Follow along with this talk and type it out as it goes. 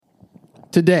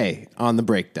today on the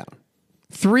breakdown.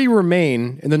 3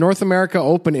 remain in the North America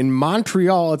Open in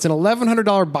Montreal. It's an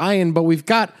 $1,100 buy-in, but we've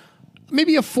got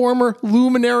maybe a former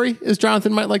luminary, as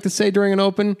Jonathan might like to say during an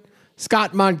Open,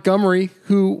 Scott Montgomery,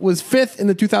 who was 5th in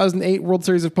the 2008 World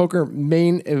Series of Poker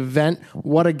main event.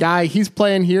 What a guy. He's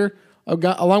playing here,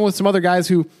 along with some other guys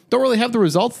who don't really have the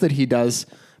results that he does.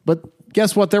 But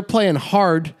guess what? They're playing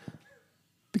hard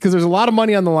because there's a lot of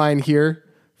money on the line here.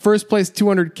 First place,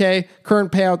 $200K.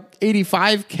 Current payout,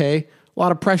 $85K. A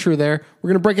lot of pressure there. We're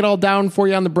going to break it all down for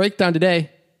you on the breakdown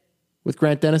today with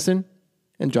Grant Dennison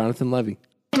and Jonathan Levy.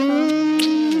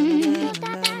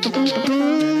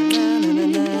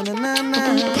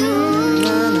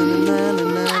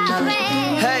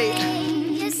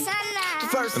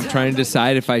 I'm trying to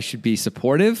decide if I should be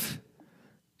supportive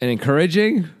and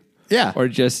encouraging, or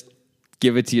just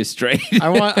give it to you straight. I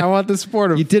want the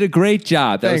supportive. You did a great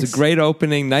job. That Thanks. was a great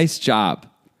opening. Nice job.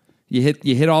 You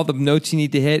hit all the notes you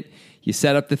need to hit. You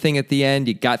set up the thing at the end.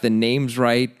 You got the names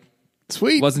right.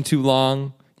 Sweet. Wasn't too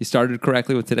long. You started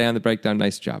correctly with today on the breakdown.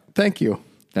 Nice job. Thank you.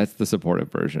 That's the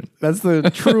supportive version. That's the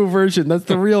true version. That's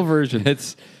the real version.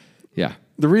 Yeah.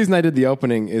 The reason I did the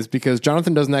opening is because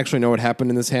Jonathan doesn't actually know what happened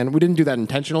in this hand. We didn't do that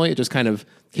intentionally. It just kind of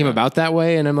came about that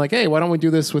way. And I'm like, hey, why don't we do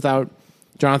this without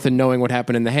Jonathan knowing what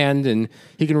happened in the hand? And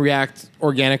he can react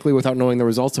organically without knowing the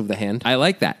results of the hand. I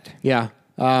like that. Yeah.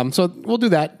 So we'll do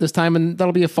that this time, and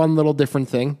that'll be a fun little different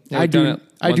thing. I do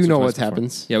know what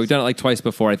happens. Yeah, we've done it like twice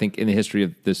before, I think, in the history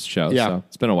of this show. Yeah. So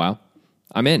it's been a while.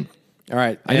 I'm in. All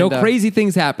right. I know crazy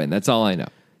things happen. That's all I know.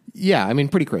 Yeah, I mean,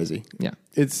 pretty crazy. Yeah.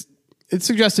 It's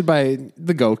suggested by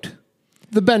the GOAT,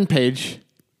 the Ben Page.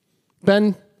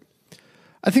 Ben,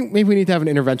 I think maybe we need to have an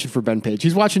intervention for Ben Page.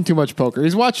 He's watching too much poker.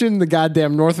 He's watching the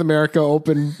goddamn North America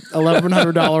Open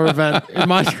 $1,100 event in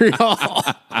Montreal.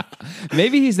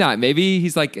 Maybe he's not. Maybe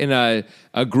he's like in a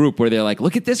group where they're like,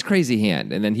 look at this crazy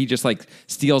hand. And then he just like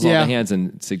steals all the hands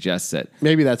and suggests it.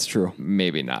 Maybe that's true.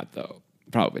 Maybe not, though.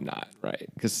 Probably not, right?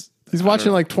 Because he's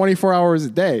watching like 24 hours a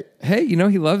day. Hey, he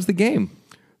loves the game.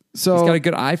 So he's got a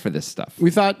good eye for this stuff.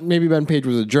 We thought maybe Ben Page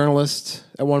was a journalist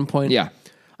at one point. Yeah.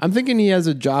 I'm thinking he has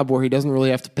a job where he doesn't really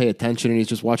have to pay attention and he's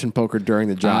just watching poker during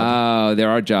the job. Oh, there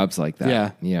are jobs like that.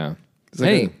 Yeah. Yeah.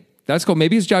 Like That's cool.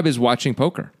 Maybe his job is watching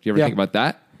poker. Do you ever think about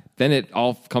that? Then it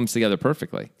all comes together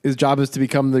perfectly. His job is to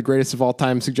become the greatest of all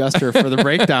time suggester for the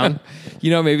breakdown.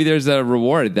 Maybe there's a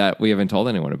reward that we haven't told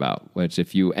anyone about, which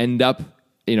if you end up,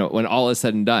 when all is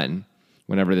said and done,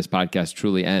 whenever this podcast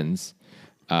truly ends,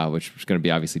 which is going to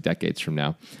be obviously decades from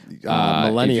now.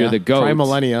 Millennia. If you're the GOAT,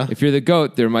 Tri-millennia. If you're the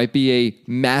GOAT, there might be a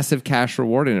massive cash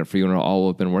reward in it for you, and it'll all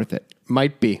have been worth it.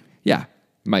 Might be. Yeah,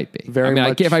 might be. Very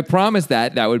much. If I promised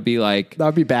that would be like... That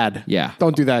would be bad. Yeah.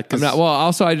 Don't do that.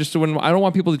 Also, I don't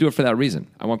want people to do it for that reason.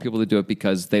 I want people to do it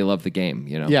because they love the game,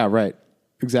 Yeah, right.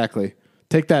 Exactly.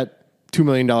 Take that $2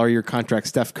 million a year contract,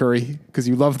 Steph Curry, because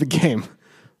you love the game.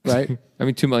 Right? I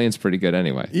mean, $2 million is pretty good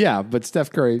anyway. Yeah, but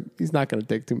Steph Curry, he's not going to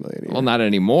take $2 million a year. Well, not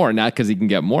anymore. Not because he can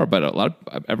get more, but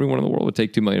everyone in the world would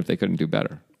take $2 million if they couldn't do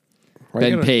better.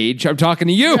 Ben Page, I'm talking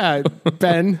to you. Yeah,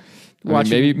 Ben.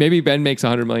 Maybe Ben makes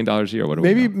 $100 million a year. What do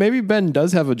we know? Maybe Ben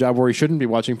does have a job where he shouldn't be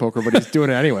watching poker, but he's doing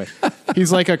it anyway.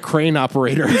 He's like a crane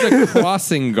operator. He's a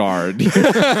crossing guard.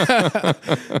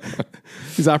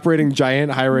 He's operating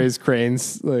giant high-rise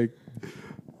cranes.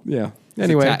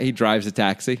 Anyway, he drives a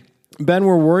taxi. Ben,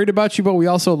 we're worried about you, but we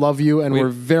also love you, and we're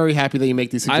very happy that you make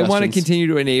these suggestions. I want to continue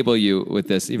to enable you with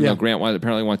this, even though Grant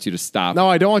apparently wants you to stop. No,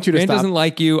 I don't want you to stop. Grant doesn't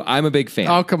like you. I'm a big fan.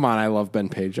 Oh, come on. I love Ben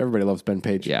Page. Everybody loves Ben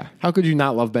Page. Yeah. How could you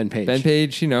not love Ben Page? Ben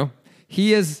Page,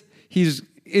 he's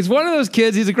one of those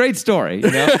kids. He's a great story.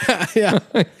 Yeah.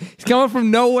 He's coming from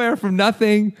nowhere, from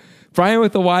nothing. Brian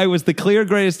with the Y was the clear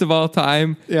greatest of all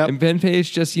time. Yep. And Ben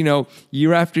Page just,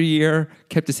 year after year,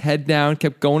 kept his head down,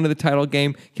 kept going to the title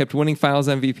game, kept winning finals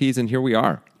MVPs, and here we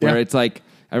are. Where it's like,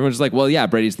 everyone's like, well, yeah,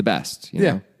 Brady's the best. He's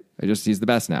the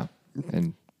best now.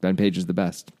 And Ben Page is the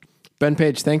best. Ben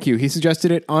Page, thank you. He suggested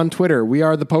it on Twitter. We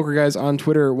are the Poker Guys on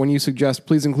Twitter. When you suggest,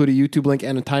 please include a YouTube link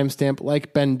and a timestamp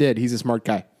like Ben did. He's a smart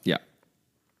guy. Yeah.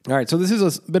 All right, so this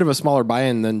is a bit of a smaller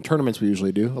buy-in than tournaments we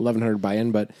usually do, $1,100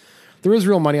 buy-in, but there is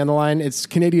real money on the line. It's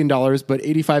Canadian dollars, but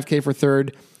 $85K for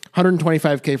third,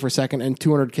 $125K for second, and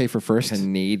 $200K for first.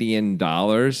 Canadian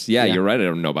dollars? Yeah, you're right. I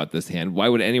don't know about this hand. Why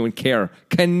would anyone care?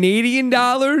 Canadian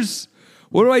dollars?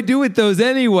 What do I do with those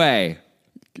anyway?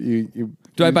 Do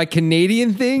I buy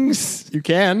Canadian things? You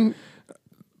can.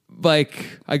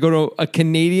 Like, I go to a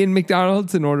Canadian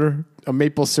McDonald's and order a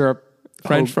maple syrup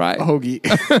French fry hoagie.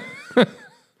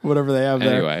 Whatever they have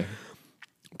there. Anyway.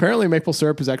 Apparently maple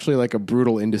syrup is actually like a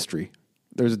brutal industry.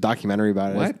 There's a documentary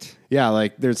about it. What? Yeah,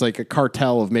 like there's like a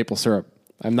cartel of maple syrup.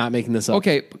 I'm not making this up.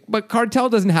 Okay, but cartel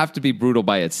doesn't have to be brutal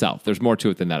by itself. There's more to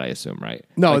it than that, I assume, right?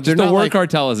 No, like, they're just the not word like-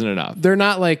 cartel isn't enough. They're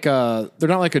not like a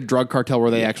drug cartel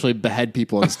where they actually behead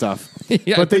people and stuff.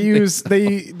 Yeah, but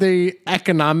they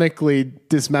economically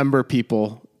dismember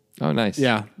people. Oh, nice.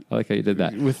 Yeah. I like how you did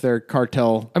that. With their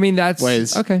cartel. I mean, that's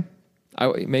ways. okay.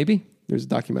 Maybe. There's a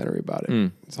documentary about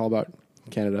it. It's all about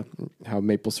Canada, how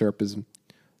maple syrup is a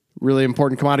really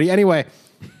important commodity. Anyway,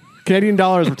 Canadian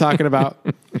dollars we're talking about.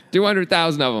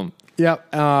 200,000 of them.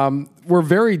 Yep. We're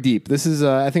very deep. This is,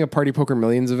 I think, a Party Poker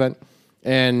Millions event.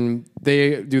 And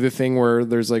they do the thing where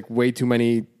there's like way too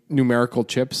many numerical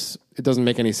chips. It doesn't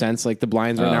make any sense. Like the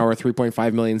blinds right now are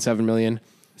 3.5 million, 7 million.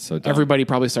 So dumb. Everybody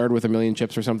probably started with 1 million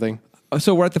chips or something. Oh,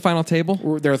 so we're at the final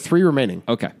table? There are 3 remaining.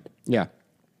 Okay. Yeah.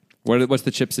 What's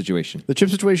the chip situation? The chip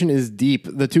situation is deep.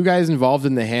 The 2 guys involved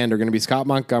in the hand are going to be Scott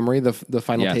Montgomery, the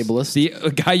final Yes. tableist.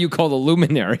 The guy you call the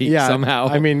luminary somehow.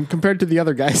 I mean, compared to the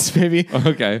other guys, maybe.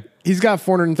 Okay. He's got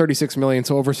 436 million,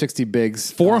 so over 60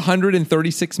 bigs.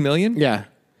 436 million? Yeah.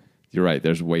 You're right.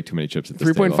 There's way too many chips at this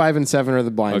 3.5 table. and 7 are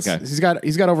the blinds. Okay.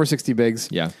 He's got over 60 bigs.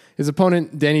 Yeah. His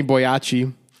opponent, Danny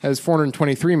Boyachi, has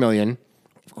 423 million.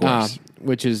 Of course.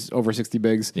 Which is over 60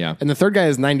 bigs. Yeah. And the third guy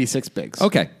is 96 bigs.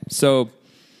 Okay. So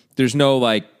there's no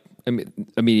like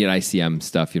immediate ICM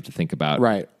stuff you have to think about.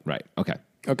 Right. Right. Okay.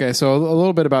 Okay, so a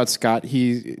little bit about Scott.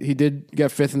 He did get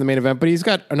 5th in the main event, but he's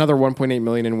got another 1.8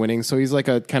 million in winnings. So he's like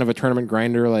a kind of a tournament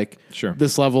grinder, like Sure.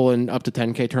 this level and up to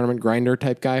 10K tournament grinder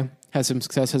type guy. Has some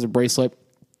success, has a bracelet.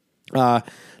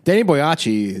 Danny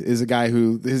Boyachi is a guy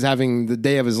who is having the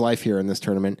day of his life here in this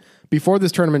tournament. Before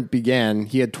this tournament began,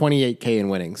 he had 28K in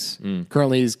winnings.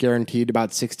 Currently, he's guaranteed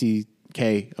about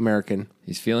 60K American.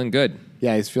 He's feeling good.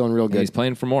 Yeah, he's feeling real good. He's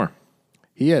playing for more.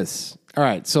 He is. All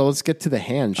right, so let's get to the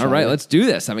hand. All right, let's do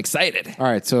this. I'm excited. All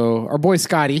right, so our boy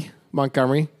Scotty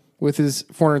Montgomery with his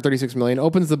 436 million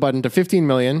opens the button to 15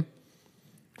 million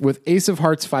with Ace of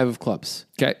Hearts, 5 of Clubs.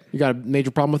 Okay. You got a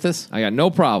major problem with this? I got no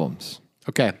problems.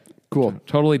 Okay, cool.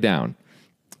 Totally down.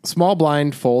 Small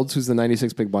blind folds, who's the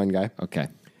 96 big blind guy. Okay.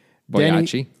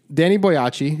 Boyachi. Danny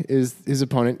Boyachi is his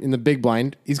opponent in the big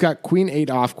blind. He's got Queen 8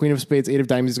 off, Queen of Spades, 8 of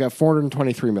Diamonds. He's got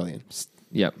 423 million.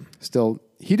 Yep. Still,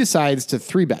 he decides to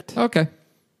 3-bet. Okay.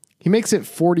 He makes it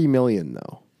 40 million,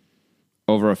 though.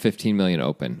 Over a 15 million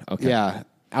open. Okay. Yeah,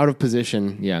 out of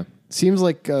position. Yeah. Seems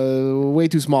like way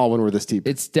too small when we're this deep.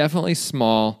 It's definitely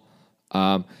small.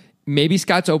 Maybe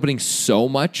Scott's opening so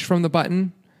much from the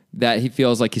button that he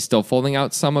feels like he's still folding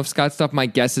out some of Scott's stuff. My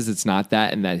guess is it's not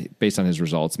that, and that based on his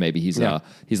results, maybe he's a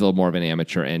little more of an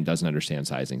amateur and doesn't understand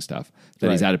sizing stuff.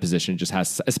 That he's out of position, just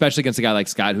has, especially against a guy like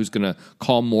Scott who's going to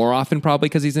call more often probably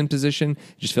because he's in position.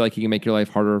 You just feel like he can make your life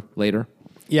harder later.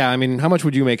 Yeah, I mean, how much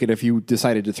would you make it if you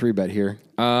decided to 3-bet here?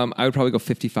 I would probably go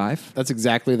 55. That's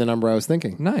exactly the number I was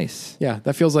thinking. Nice. Yeah,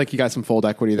 that feels like you got some fold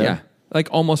equity there. Yeah. Like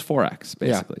almost 4x,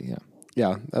 basically. Yeah.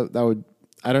 Yeah, that would.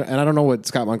 I don't know what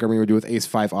Scott Montgomery would do with Ace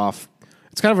 5 off.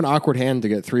 It's kind of an awkward hand to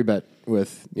get 3-bet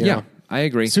with. You know. I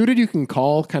agree. Suited, you can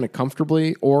call kind of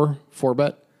comfortably or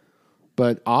 4-bet,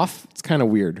 but off, it's kind of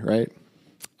weird, right?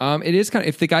 It is kind of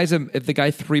if the guy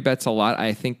 3-bets a lot,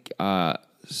 I think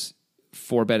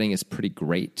 4-betting is pretty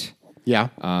great. Yeah.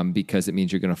 Because it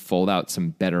means you're going to fold out some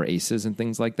better aces and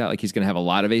things like that. Like he's going to have a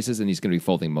lot of aces and he's going to be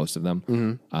folding most of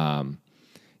them.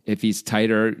 If he's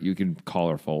tighter, you can call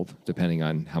or fold depending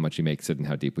on how much he makes it and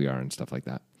how deep we are and stuff like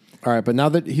that. All right, but now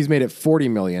that he's made it 40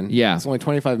 million, it's only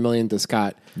 25 million to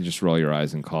Scott. You just roll your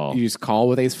eyes and call. You just call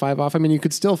with Ace 5 off. I mean, you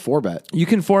could still 4-bet. You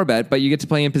can 4-bet, but you get to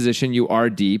play in position. You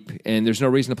are deep, and there's no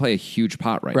reason to play a huge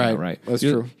pot right now, right? That's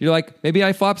true. You're like, maybe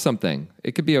I flop something.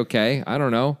 It could be okay. I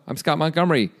don't know. I'm Scott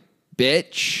Montgomery,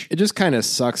 bitch. It just kind of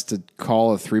sucks to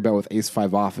call a 3-bet with Ace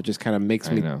 5 off. It just kind of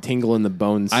makes me tingle in the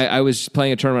bones. I was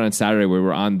playing a tournament on Saturday where we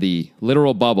were on the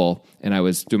literal bubble, and I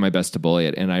was doing my best to bully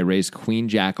it, and I raised Queen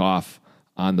Jack off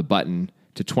on the button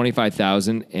to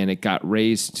 25,000, and it got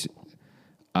raised.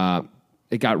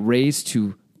 It got raised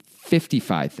to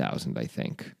 55,000. I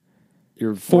think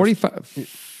You're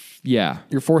 45. Yeah,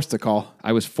 You're forced to call.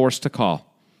 I was forced to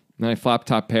call. And then I flopped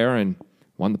top pair and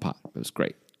won the pot. It was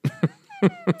great.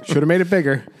 Should have made it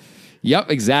bigger. Yep,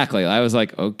 exactly. I was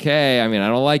like, okay. I mean, I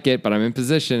don't like it, but I'm in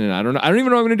position, and I don't know. I don't even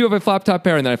know what I'm going to do if I flop top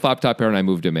pair. And then I flopped top pair, and I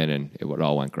moved him in, and it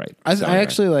all went great. I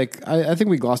actually like. I think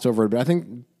we glossed over it, but I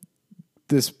think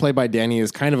this play by Danny is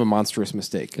kind of a monstrous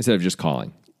mistake. Instead of just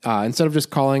calling. Instead of just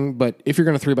calling, but if you're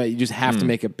going to 3-bet, you just have to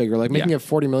make it bigger. Like making it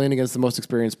 40 million against the most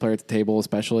experienced player at the table,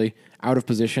 especially out of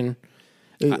position.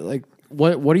 Like,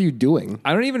 what are you doing?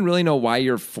 I don't even really know why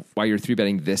you're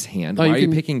 3-betting this hand. Why are you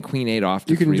picking Queen 8 off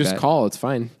to 3-bet? You can just call. It's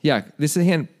fine. Yeah, this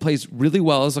hand plays really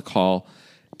well as a call.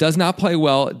 Does not play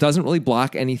well. Doesn't really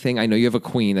block anything. I know you have a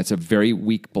queen. That's a very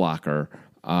weak blocker.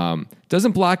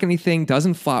 Doesn't block anything.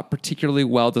 Doesn't flop particularly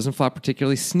well. Doesn't flop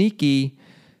particularly sneaky.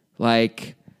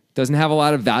 Like, doesn't have a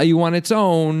lot of value on its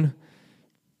own.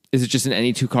 Is it just an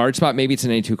any 2 card spot? Maybe it's an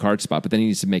any 2 card spot, but then he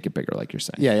needs to make it bigger, like you're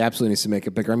saying. Yeah, he absolutely needs to make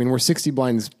it bigger. I mean, we're 60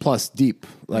 blinds plus deep.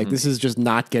 Like, this is just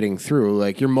not getting through.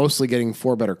 Like, you're mostly getting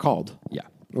 4 better called. Yeah.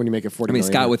 When you make it 40 I mean,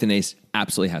 million. Scott with an ace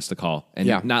absolutely has to call. And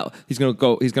Yeah. he's going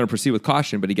to proceed with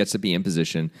caution, but he gets to be in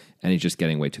position, and he's just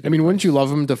getting way too good. I mean, wouldn't you love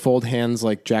him to fold hands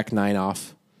like Jack 9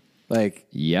 off? Like,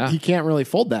 Yeah. he can't really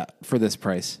fold that for this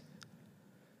price.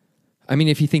 I mean,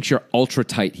 if he thinks you're ultra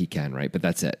tight, he can, right? But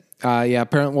that's it. Yeah,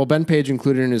 apparently. Well, Ben Page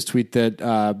included in his tweet that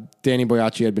Danny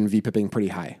Boyacci had been VPipping pretty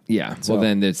high. Yeah. So- Well,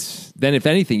 then if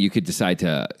anything, you could decide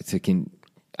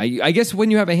I guess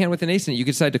when you have a hand with an ace in it, you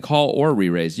could decide to call or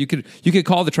re-raise. You could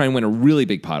call to try and win a really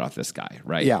big pot off this guy,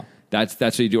 right? Yeah. That's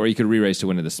what you do, or you could re-raise to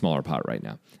win the smaller pot right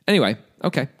now. Anyway,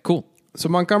 okay, cool. So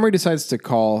Montgomery decides to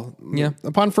call. Yeah.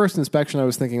 Upon first inspection, I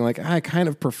was thinking, like, I kind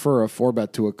of prefer a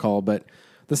 4-bet to a call, but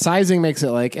the sizing makes it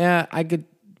like, I could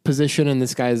position, and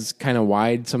this guy's kind of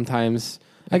wide sometimes.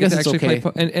 I guess it's okay.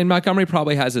 And Montgomery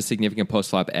probably has a significant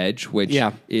post-flop edge, which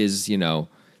is,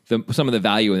 some of the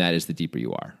value in that is the deeper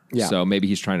you are. Yeah. So maybe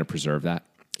he's trying to preserve that.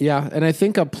 Yeah, and I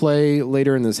think a play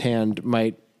later in this hand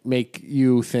might make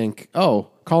you think,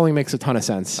 calling makes a ton of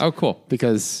sense. Oh, cool.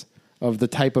 Because of the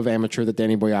type of amateur that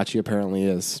Danny Boyacci apparently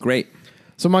is. Great.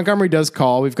 So Montgomery does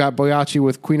call. We've got Boyacci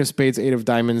with Queen of Spades, 8 of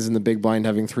Diamonds in the big blind,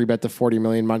 having 3-bet to 40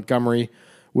 million. Montgomery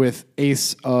with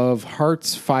Ace of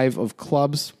Hearts, 5 of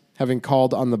Clubs, having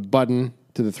called on the button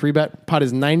to the 3-bet. Pot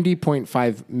is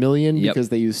 90.5 million because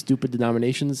they use stupid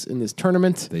denominations in this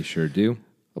tournament. They sure do.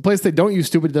 A place they don't use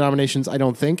stupid denominations, I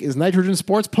don't think, is Nitrogen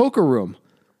Sports Poker Room.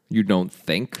 You don't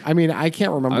think? I mean, I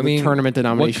can't remember the tournament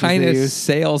denominations what kind they of use.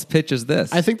 sales pitch is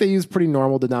this? I think they use pretty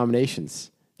normal denominations.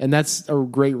 And that's a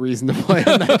great reason to play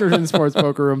on Nitrogen Sports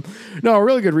Poker Room. No, a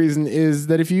really good reason is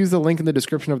that if you use the link in the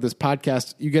description of this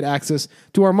podcast, you get access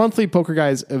to our monthly Poker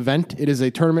Guys event. It is a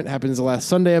tournament, happens the last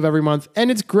Sunday of every month, and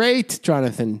it's great,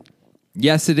 Jonathan.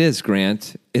 Yes, it is,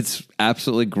 Grant. It's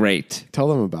absolutely great. Tell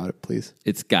them about it, please.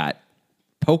 It's got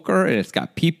poker, and it's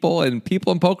got people and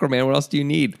poker, man. What else do you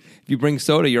need? If you bring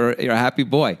soda, you're a happy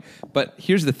boy. But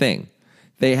here's the thing.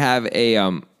 They have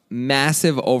a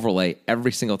massive overlay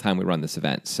every single time we run this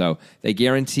event. So they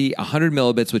guarantee 100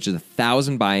 millibits, which is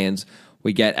 1,000 buy-ins.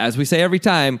 We get, as we say every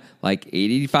time, like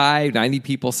 85, 90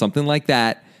 people, something like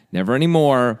that. Never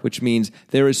anymore, which means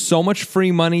there is so much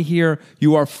free money here.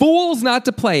 You are fools not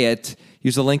to play it.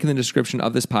 Use the link in the description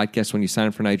of this podcast when you sign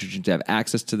up for Nitrogen to have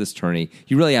access to this tourney.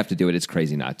 You really have to do it. It's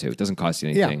crazy not to. It doesn't cost you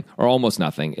anything or almost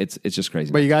nothing. It's just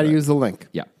crazy. But you got to use the link.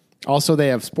 Yeah. Also, they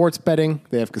have sports betting.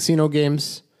 They have casino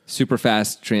games. Super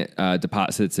fast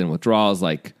deposits and withdrawals,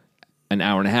 like an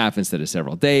hour and a half instead of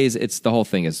several days. It's the whole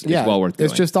thing is well worth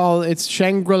doing. It's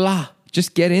Shangri-La.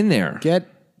 Just get in there.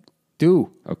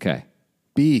 Okay.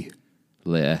 Be.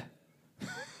 Leh.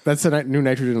 That's the new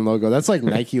Nitrogen logo. That's like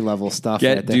Nike level stuff.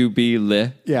 Get, do, be, leh.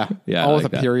 Yeah. Yeah. All like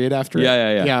with a that. period after it.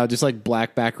 Yeah. Yeah, just like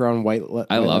black background, white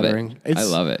I love lettering. it. I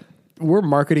love it. We're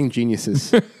marketing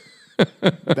geniuses.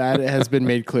 That has been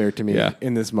made clear to me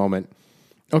in this moment.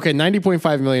 Okay,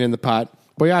 90.5 million in the pot.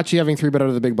 Boyacci having 3-bet out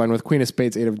of the big blind with Queen of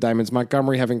Spades, 8 of Diamonds.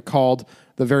 Montgomery having called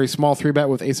the very small 3-bet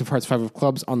with Ace of Hearts, 5 of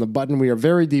Clubs on the button. We are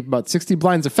very deep, about 60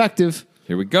 blinds effective.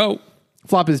 Here we go.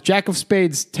 Flop is Jack of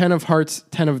Spades, 10 of Hearts,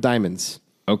 10 of Diamonds.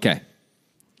 Okay.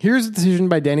 Here's a decision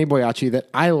by Danny Boyacci that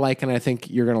I like, and I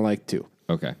think you're going to like too.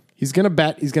 Okay. He's going to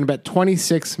bet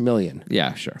 26 million.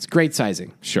 Yeah, sure. It's great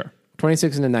sizing. Sure.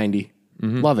 26 into 90.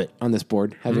 Love it on this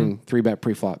board, having 3-bet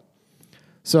pre-flop.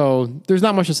 So there's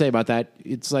not much to say about that.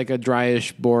 It's like a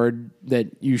dryish board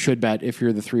that you should bet if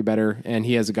you're the 3-better, and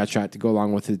he has a gut shot to go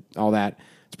along with it, all that.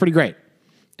 It's pretty great.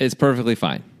 It's perfectly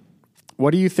fine. What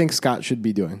do you think Scott should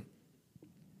be doing?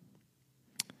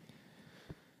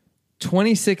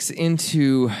 26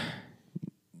 into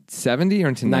 70 or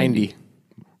into 90?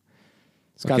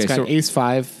 Scott's got Ace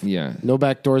 5. Yeah. No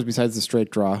back doors besides the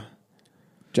straight draw.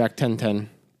 Jack 10-10.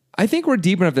 I think we're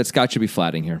deep enough that Scott should be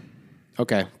flatting here.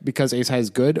 Okay, because Ace High is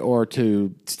good, or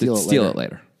to steal it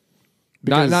later?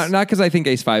 Because not because I think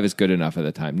Ace 5 is good enough at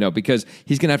the time. No, because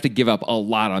he's going to have to give up a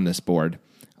lot on this board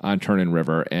on turn and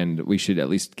river, and we should at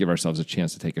least give ourselves a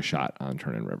chance to take a shot on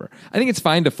turn and river. I think it's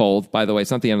fine to fold, by the way.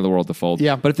 It's not the end of the world to fold.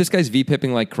 Yeah. But if this guy's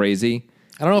V-pipping like crazy...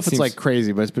 I don't know if it's like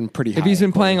crazy, but it's been pretty high. If he's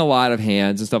been playing a lot of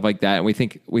hands and stuff like that, and we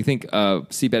think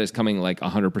C-bet is coming like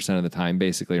 100% of the time,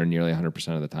 basically, or nearly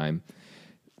 100% of the time,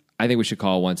 I think we should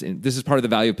call once. This is part of the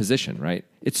value of position, right?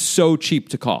 It's so cheap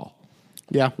to call.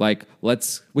 Yeah. Like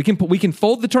we can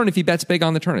fold the turn if he bets big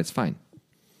on the turn. It's fine.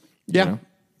 Yeah, know?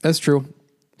 that's true.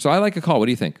 So I like a call. What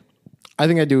do you think? I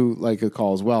think I do like a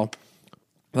call as well.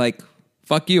 Like,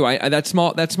 fuck you. That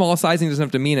small sizing doesn't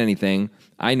have to mean anything.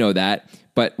 I know that.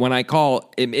 But when I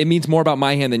call, it means more about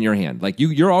my hand than your hand. Like,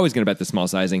 you're always going to bet the small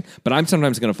sizing, but I'm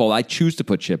sometimes going to fold. I choose to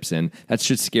put chips in. That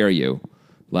should scare you.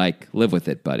 Like, live with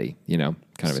it, buddy. You know,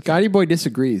 kind of a thing. Scotty Boy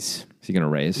disagrees. Is he going to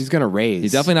raise? He's going to raise.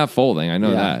 He's definitely not folding. I know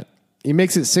Yeah. that. He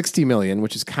makes it 60 million,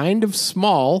 which is kind of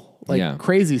small, like Yeah.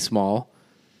 crazy small,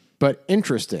 but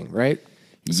interesting, right?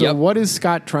 So Yep. what is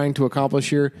Scott trying to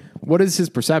accomplish here? What is his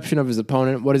perception of his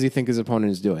opponent? What does he think his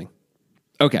opponent is doing?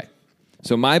 Okay.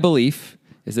 So my belief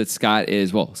is that Scott's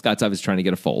obviously trying to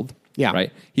get a fold. Yeah.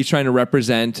 Right? He's trying to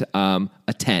represent a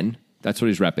 10. That's what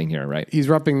he's repping here, right? He's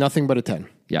repping nothing but a 10.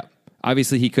 Yeah.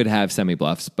 Obviously, he could have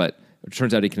semi-bluffs, but it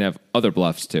turns out he can have other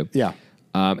bluffs too. Yeah.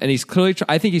 And he's clearly,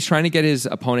 I think he's trying to get his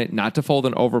opponent not to fold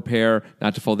an overpair,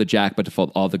 not to fold the jack, but to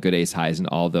fold all the good ace highs and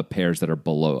all the pairs that are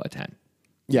below a 10.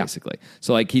 Yeah. Basically.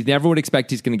 So like he never would expect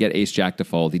he's going to get ace jack to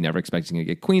fold. He never expects he's going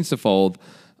to get queens to fold.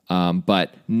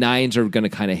 But nines are going to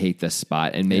kind of hate this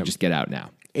spot and may just get out now.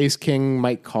 Ace King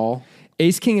might call.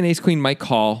 Ace King and Ace Queen might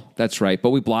call. That's right. But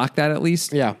we block that at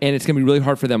least. Yeah. And it's going to be really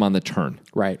hard for them on the turn.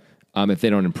 Right. If they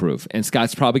don't improve. And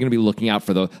Scott's probably going to be looking out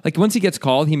for those. Like once he gets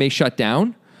called, he may shut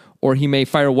down or he may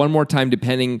fire one more time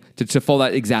depending to fold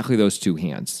out exactly those two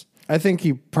hands. I think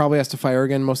he probably has to fire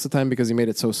again most of the time because he made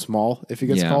it so small if he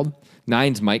gets called.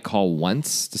 Nines might call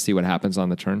once to see what happens on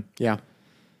the turn. Yeah.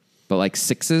 But like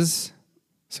sixes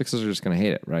are just going to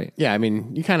hate it, right? Yeah, I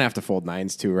mean, you kind of have to fold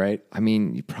nines too, right? I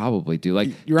mean, you probably do. Like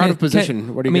You're out of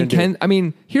position. What are you going to do? I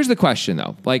mean, here's the question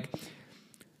though. Like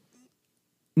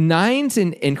nines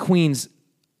and queens,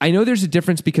 I know there's a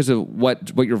difference because of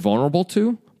what you're vulnerable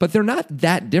to, but they're not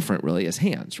that different really as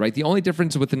hands, right? The only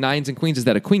difference with the nines and queens is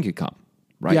that a queen could come,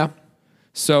 right? Yeah.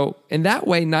 So in that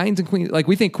way, nines and queens, like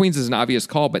we think queens is an obvious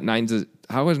call, but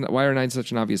why are nines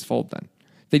such an obvious fold then?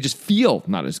 They just feel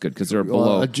not as good because they're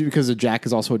below. Because a jack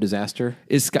is also a disaster.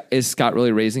 Is Scott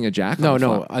really raising a jack? No, on the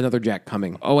flop? another jack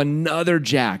coming. Oh, another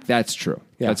jack. That's true.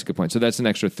 Yeah. That's a good point. So that's an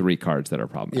extra 3 cards that are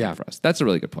problematic Yeah. for us. That's a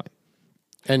really good point.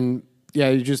 And yeah,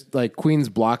 you just like queens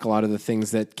block a lot of the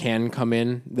things that can come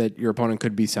in that your opponent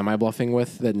could be semi-bluffing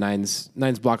with that nines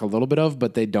block a little bit of,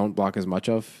 but they don't block as much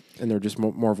of, and they're just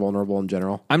more vulnerable in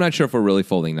general. I'm not sure if we're really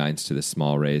folding nines to this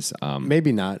small raise.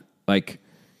 Maybe not. Like,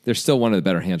 they're still one of the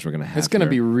better hands we're going to have. It's going to here.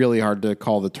 be really hard to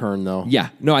call the turn, though. Yeah.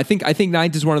 No, I think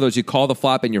nines is one of those you call the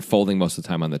flop and you're folding most of the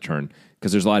time on the turn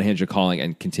because there's a lot of hands you're calling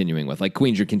and continuing with. Like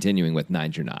queens, you're continuing with.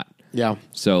 Nines, you're not. Yeah.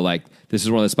 So like this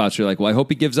is one of the spots where you're like, well, I hope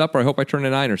he gives up or I hope I turn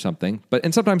a 9 or something.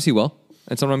 And sometimes he will,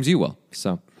 and sometimes you will.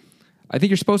 So I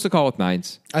think you're supposed to call with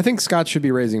nines. I think Scott should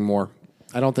be raising more.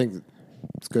 I don't think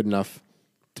it's good enough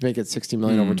to make it 60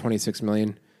 million over 26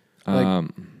 million.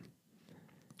 Like,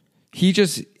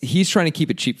 He's trying to keep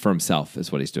it cheap for himself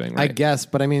is what he's doing, I right? guess,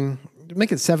 but I mean,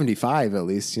 make it 75 at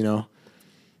least, you know.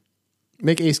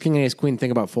 Make ace king and ace queen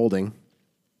think about folding.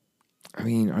 I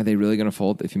mean, are they really going to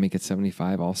fold if you make it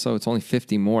 75 also? It's only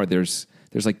 50 more. There's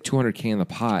like 200K in the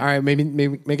pot. All right, maybe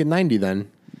make it 90 then.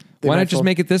 Why not just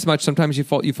make it this much? Sometimes you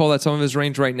fold out some of his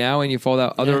range right now and you fold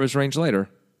out other of his range later.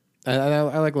 I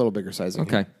like a little bigger sizing.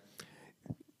 Okay.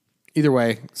 Either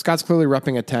way, Scott's clearly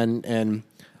repping a 10, and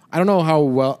I don't know how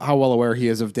well aware he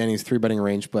is of Danny's 3-betting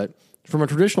range, but from a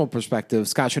traditional perspective,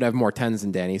 Scott should have more 10s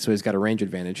than Danny, so he's got a range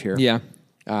advantage here. Yeah.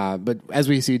 But as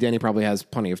we see, Danny probably has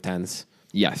plenty of 10s.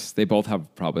 Yes, they both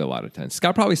have probably a lot of 10s.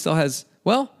 Scott probably still has,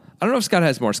 well, I don't know if Scott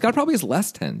has more. Scott probably has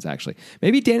less 10s, actually.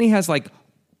 Maybe Danny has like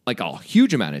a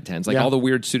huge amount of 10s, like all the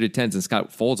weird suited 10s, and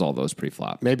Scott folds all those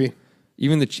pre-flop. Maybe.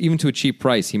 Even to a cheap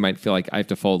price, he might feel like I have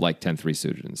to fold like 10-3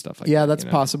 suited and stuff like that. Yeah, that's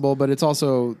possible, but it's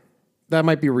also, that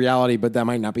might be reality, but that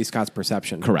might not be Scott's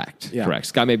perception. Correct. Yeah. Correct.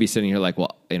 Scott may be sitting here like,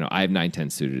 well, I have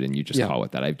 9-10 suited and you just Yeah. call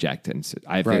with that. I have Jack 10 suited.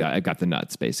 I've got the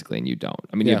nuts basically and you don't.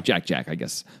 I mean, you Yeah. have Jack, I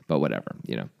guess, but whatever,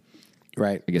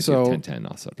 Right. I guess so, you have 10-10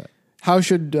 also, but. How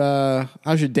should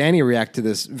Danny react to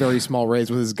this very small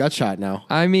raise with his gut shot now?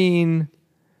 I mean,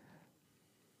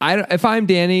 if I'm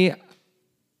Danny,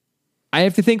 I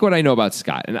have to think what I know about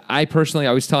Scott. And I personally,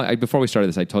 before we started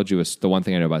this, I told you it's the one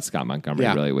thing I know about Scott Montgomery,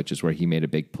 really, which is where he made a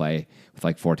big play with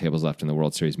like 4 tables left in the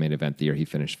World Series main event the year he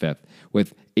finished 5th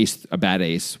with a bad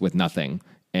ace with nothing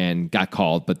and got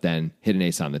called, but then hit an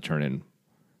ace on the turn and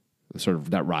sort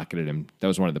of that rocketed him. That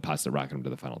was one of the pots that rocketed him to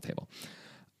the final table.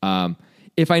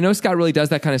 If I know Scott really does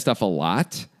that kind of stuff a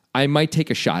lot, I might take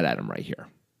a shot at him right here.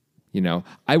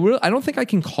 I don't think I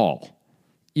can call,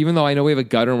 even though I know we have a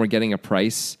gutter and we're getting a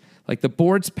price. Like the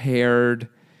board's paired.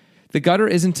 The gutter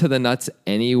isn't to the nuts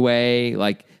anyway.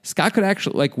 Like Scott could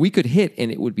actually, like, we could hit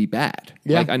and it would be bad.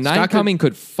 Yeah. Like, a 9 Scott coming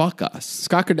could fuck us.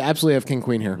 Scott could absolutely have king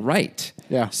queen here. Right.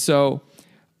 Yeah. So,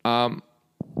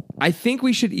 I think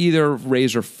we should either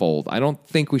raise or fold. I don't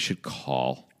think we should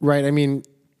call. Right. I mean,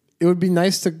 it would be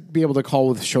nice to be able to call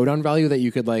with showdown value that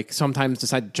you could like sometimes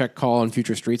decide to check call on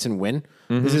future streets and win.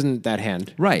 This isn't that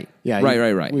hand. Right. Yeah.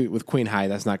 Right. With queen high,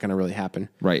 that's not going to really happen.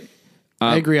 Right.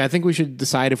 I agree. I think we should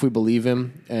decide if we believe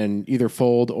him and either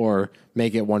fold or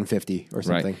make it 150 or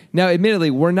something. Right. Now, admittedly,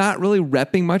 we're not really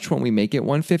repping much when we make it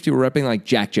 150. We're repping like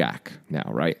Jack now,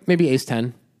 right? Maybe ace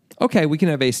 10. Okay, we can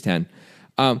have ace 10.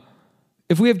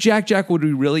 If we have Jack, would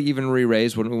we really even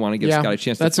re-raise? Wouldn't we want to give Scott a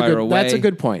chance to fire away? That's a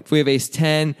good point. If we have ace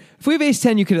 10,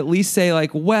 you could at least say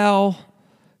like, well,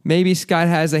 maybe Scott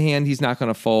has a hand he's not going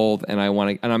to fold, and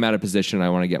I'm out of position. I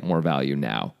want to get more value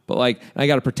now, but like I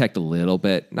got to protect a little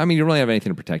bit. I mean, you don't really have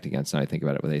anything to protect against. Now I think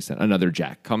about it with ace 10, another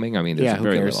Jack coming. I mean, there's who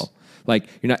very cares? little. Like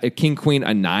you're not a king queen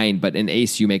a 9, but an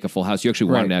ace you make a full house. You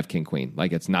actually want to have king queen.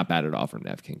 Like it's not bad at all for him to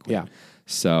have king queen. Yeah.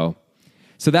 So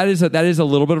that is a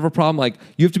little bit of a problem. Like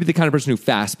you have to be the kind of person who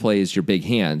fast plays your big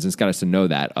hands, and Scott has to know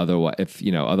that.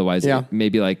 Otherwise, it may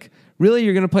be like, really,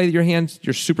 you're going to play your hands,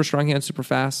 your super strong hands, super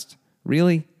fast,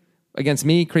 really, against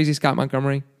me, crazy Scott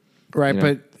Montgomery, right? You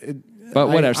know? But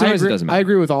whatever. Sometimes it doesn't matter. I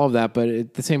agree with all of that, but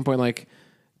at the same point, like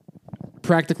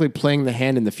practically playing the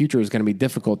hand in the future is going to be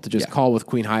difficult to just call with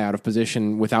queen high out of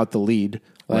position without the lead.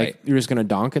 Like you're just going to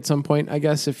donk at some point, I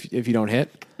guess, if you don't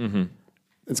hit. Mm-hmm.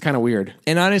 It's kind of weird.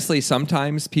 And honestly,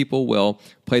 sometimes people will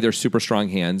play their super strong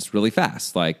hands really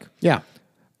fast. Like,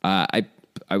 I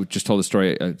just told a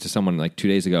story to someone like 2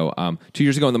 days ago. 2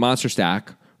 years ago in the Monster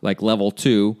Stack, like level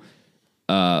 2,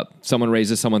 someone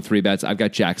raises, someone 3-bets. I've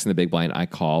got jacks in the big blind. I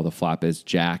call. The flop is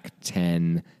Jack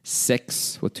 10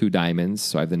 6 with 2 diamonds.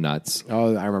 So I have the nuts.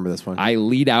 Oh, I remember this one. I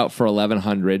lead out for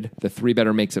 1,100. The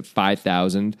 3-better makes it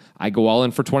 5,000. I go all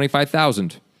in for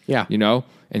 25,000. Yeah.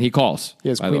 And he calls. He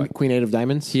has queen 8 of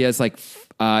diamonds. He has like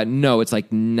no, it's like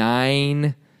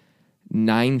 9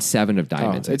 7 of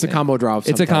diamonds. It's a combo draw.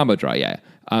 It's a combo draw. Yeah.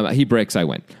 He bricks, I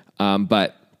win.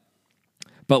 But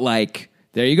like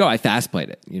there you go. I fast played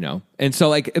it, and so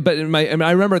like, but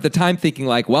I remember at the time thinking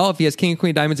like, well, if he has king and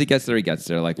queen diamonds, he gets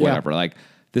there. Like whatever. Like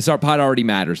this pot already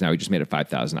matters now. He just made it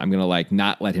 5,000. I'm gonna like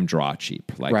not let him draw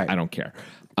cheap. Like I don't care.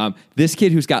 This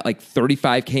kid who's got like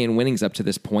 35K in winnings up to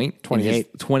this point, 28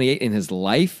 in his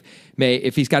life,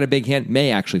 if he's got a big hand,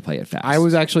 may actually play it fast. I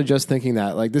was actually just thinking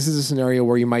that. Like, this is a scenario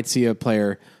where you might see a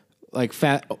player like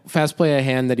fast play a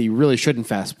hand that he really shouldn't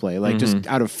fast play, like just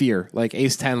out of fear. Like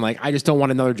ace 10, like I just don't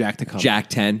want another jack to come. Jack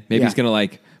 10, maybe he's going to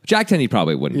like... Jack 10 he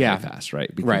probably wouldn't play fast,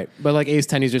 right? Right. But like ace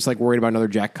 10, he's just like worried about another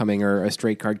jack coming or a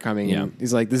straight card coming. Yeah. And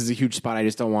he's like, this is a huge spot. I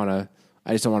just don't want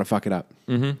to fuck it up.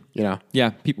 Mm-hmm.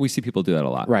 Yeah, we see people do that a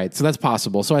lot. Right, so that's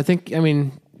possible. So I think,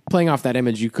 playing off that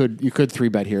image, you could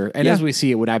 3-bet here, and as we see,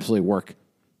 it would absolutely work.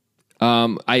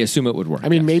 I assume it would work.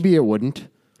 Maybe it wouldn't.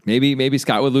 Maybe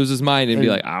Scott would lose his mind and be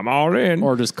like, I'm all in.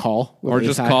 Or just call.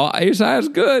 Ace high is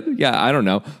good. Yeah, I don't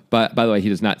know. But by the way, he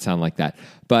does not sound like that.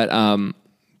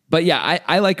 But yeah,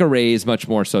 I like a raise much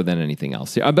more so than anything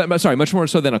else. Much more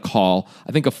so than a call.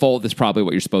 I think a fold is probably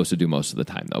what you're supposed to do most of the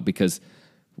time, though, because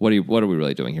what are we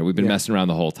really doing here? We've been messing around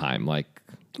the whole time. Like,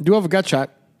 do have a gut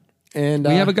shot, and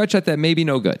we have a gut shot that may be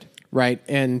no good. Right,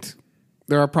 and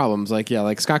there are problems. Like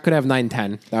Scott could have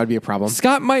 9-10. That would be a problem.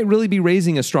 Scott might really be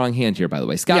raising a strong hand here, by the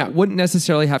way. Scott wouldn't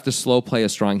necessarily have to slow play a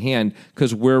strong hand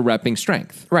because we're repping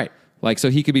strength. Right. Like, so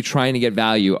he could be trying to get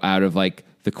value out of like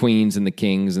the queens and the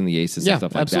kings and the aces and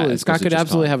stuff like absolutely. that. Scott could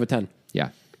absolutely have a 10. Yeah.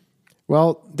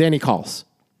 Well, Danny calls.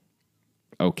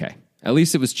 Okay. At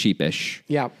least it was cheapish.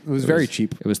 Yeah, it was very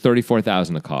cheap. It was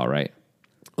 34,000 a call, right?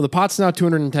 Well, the pot's now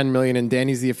 210 million, and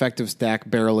Danny's the effective stack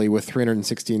barely with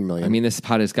 316 million. I mean, this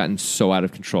pot has gotten so out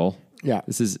of control. Yeah.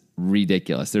 This is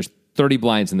ridiculous. There's 30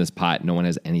 blinds in this pot. No one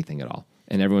has anything at all.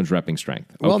 And everyone's repping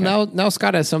strength. Okay. Well, now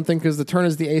Scott has something because the turn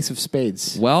is the ace of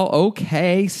spades. Well,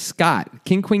 okay, Scott.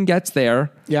 King, queen gets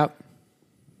there. Yep.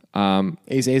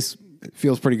 Ace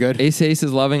feels pretty good. Ace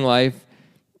is loving life.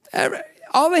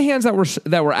 All the hands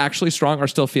that were actually strong are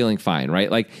still feeling fine, right?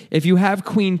 Like if you have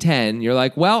queen 10, you're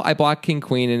like, well, I block king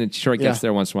queen and it sure gets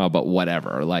there once in a while, but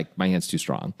whatever. Like my hand's too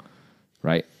strong,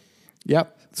 right?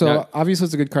 Yep. So obviously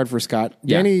it's a good card for Scott.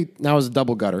 Danny now is a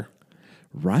double gutter.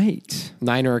 Right.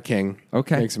 9 or a king.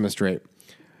 Okay. Makes him a straight.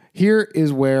 Here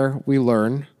is where we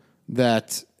learn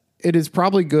that it is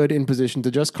probably good in position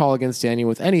to just call against Danny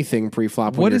with anything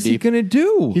pre-flop. What is he going to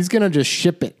do? He's going to just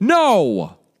ship it.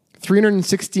 No.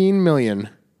 316 million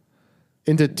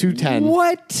into 210.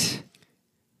 What?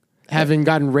 Having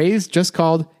gotten raised, just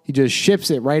called, he just ships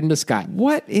it right into Scott.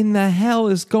 What in the hell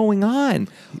is going on?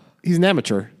 He's an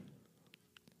amateur.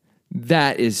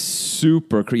 That is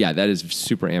super. Yeah, that is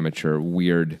super amateur,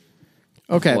 weird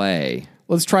Okay. play.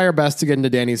 Let's try our best to get into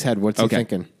Danny's head. What's he Okay.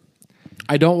 thinking?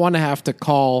 I don't want to have to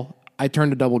call. I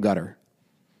turned a double gutter.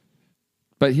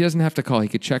 But he doesn't have to call. He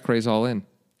could check raise all in.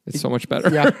 It's so much better.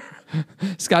 Yeah.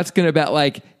 Scott's going to bet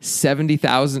like 70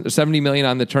 million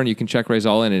on the turn. You can check raise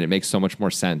all in, and it makes so much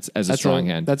more sense as a strong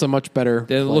hand. That's a much better.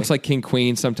 It looks like king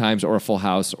queen sometimes, or a full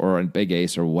house, or a big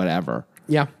ace, or whatever.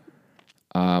 Yeah.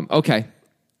 Okay.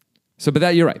 So, but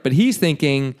that you're right. But he's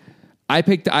thinking, I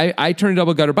turned a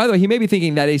double gutter. By the way, he may be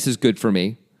thinking that ace is good for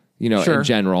me. Sure. In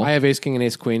general. I have ace king and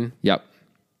ace queen. Yep.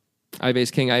 I have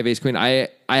ace king. I have ace queen. I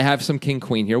have some king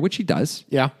queen here, which he does.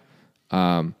 Yeah.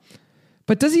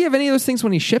 But does he have any of those things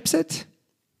when he ships it?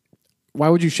 Why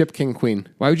would you ship king queen?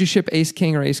 Why would you ship ace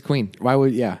king or ace queen? Why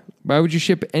would Why would you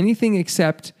ship anything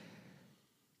except?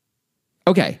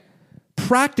 Okay,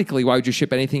 practically, why would you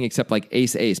ship anything except like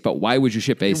ace ace? But why would you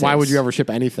ship ace? Why ace? would you ever ship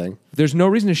anything? There's no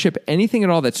reason to ship anything at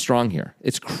all that's strong here.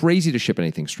 It's crazy to ship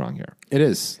anything strong here. It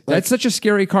is. That's such a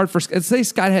scary card for. Let's say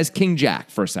Scott has king jack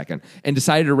for a second and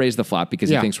decided to raise the flop because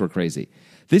he thinks we're crazy.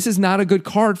 This is not a good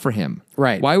card for him.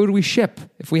 Right. Why would we ship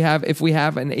if we have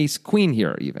an ace queen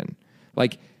here even?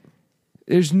 Like,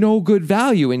 there's no good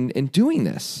value in doing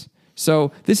this.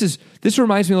 So this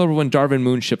reminds me a little when Darvin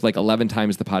Moon shipped like 11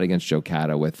 times the pot against Joe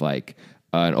Cata with like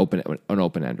an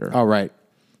open ender. Oh, right.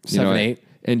 7-8.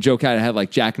 And Joe Cata had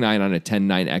like Jack 9 on a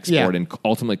 10-9 export Yeah. and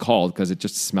ultimately called because it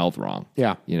just smelled wrong.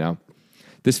 Yeah.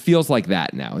 This feels like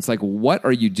that now. It's like, what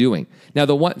are you doing? Now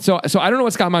so I don't know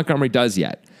what Scott Montgomery does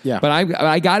yet. Yeah. But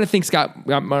I got to think Scott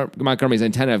Montgomery's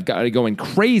antenna have got to going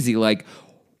crazy. Like,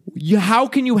 how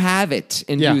can you have it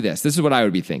and do this? This is what I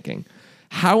would be thinking.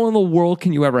 How in the world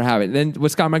can you ever have it? And then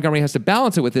what Scott Montgomery has to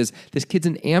balance it with is this kid's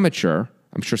an amateur.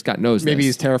 I'm sure Scott knows Maybe this.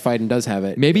 he's terrified and does have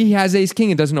it. Maybe he has ace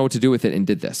king and doesn't know what to do with it and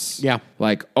did this. Yeah.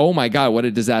 Like, oh my God, what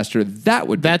a disaster that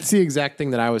would be. That's the exact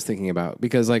thing that I was thinking about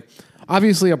because, like,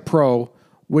 obviously a pro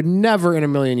would never in a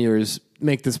million years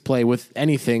make this play with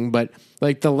anything, but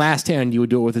like the last hand you would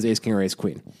do it with is ace king or ace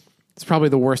queen. It's probably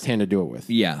the worst hand to do it with.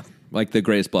 Yeah. Like the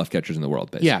greatest bluff catchers in the world,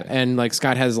 basically. Yeah, and like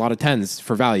Scott has a lot of tens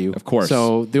for value. Of course.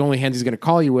 So the only hands he's going to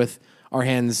call you with are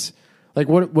hands like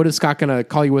what is Scott going to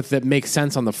call you with that makes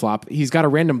sense on the flop? He's got a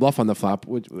random bluff on the flop,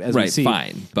 which, as we Right, see.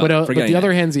 fine, But the forgetting other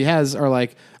that. hands he has are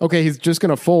like, okay, he's just going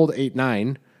to fold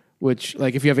 8-9, which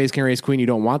like if you have ace king or ace queen, you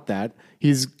don't want that.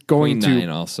 He's going Queen to 9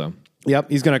 also.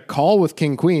 Yep, he's going to call with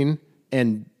king queen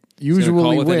and usually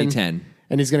call with win. any 10.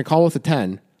 And he's going to call with a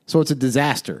 10. So it's a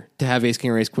disaster to have ace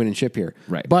king or ace queen and ship here.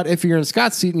 Right. But if you're in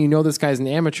Scott's seat and you know this guy's an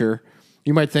amateur,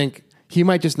 you might think he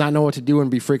might just not know what to do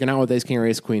and be freaking out with ace king or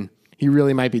ace queen. He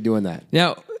really might be doing that.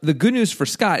 Now, the good news for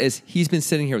Scott is he's been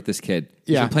sitting here with this kid.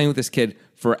 He's Yeah. been playing with this kid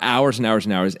for hours and hours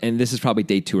and hours, and this is probably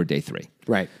day 2 or day 3.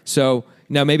 Right. So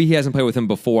now maybe he hasn't played with him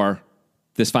before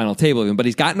this final table even, but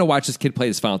he's gotten to watch this kid play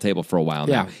this final table for a while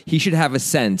now. Yeah. He should have a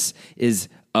sense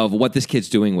of what this kid's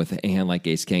doing with a hand like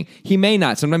ace king. He may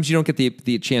not. Sometimes you don't get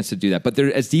the chance to do that, but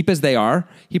they're as deep as they are,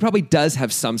 he probably does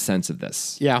have some sense of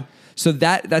this. Yeah. So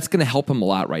that's going to help him a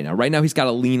lot right now. Right now, he's got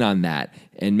to lean on that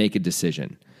and make a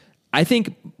decision. I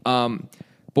think,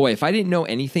 boy, if I didn't know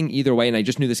anything either way and I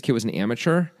just knew this kid was an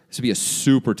amateur, this would be a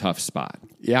super tough spot.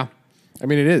 Yeah. I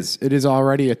mean, it is. It is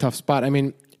already a tough spot. I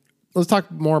mean, let's talk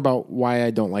more about why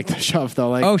I don't like the shove, though.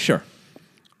 Like, Oh, sure.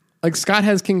 like Scott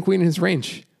has king queen in his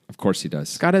range. Of course he does.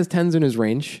 Scott has tens in his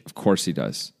range. Of course he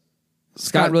does.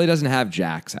 Scott really doesn't have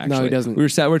jacks, actually. No, he doesn't. We were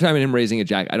talking about him raising a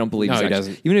jack. I don't believe No, he's he actually-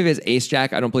 doesn't. Even if he has ace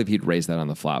jack, I don't believe he'd raise that on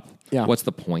the flop. Yeah. What's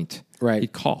the point? Right.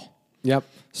 He'd call. Yep.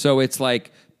 So it's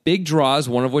like big draws,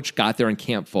 one of which got there and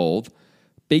can't fold,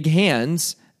 big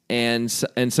hands, and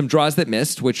some draws that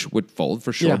missed, which would fold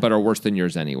for sure, Yeah. but are worse than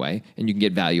yours anyway, and you can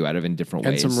get value out of in different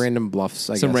And ways. some random bluffs,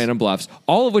 I guess. Some random bluffs,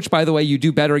 all of which, by the way, you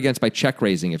do better against by check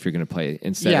raising if you're going to play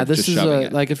instead Yeah, of this just is shoving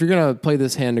it. like if you're going to play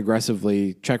this hand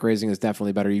aggressively, check raising is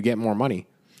definitely better. You get more money.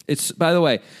 It's, by the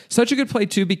way, such a good play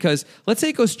too because let's say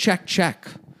it goes check, check.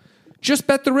 Just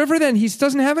bet the river then. He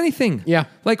doesn't have anything. Yeah.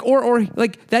 Like, or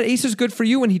like that ace is good for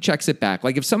you when he checks it back.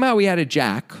 Like if somehow he had a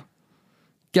jack,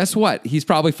 guess what? He's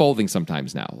probably folding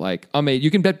sometimes now. Like,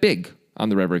 you can bet big on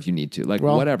the river if you need to. Like,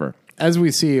 Well, whatever. As we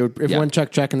see, if Yeah. one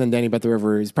check and then Danny bet the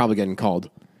river, he's probably getting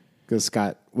called because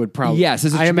Scott would probably. Yes,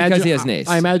 this is because he has an ace.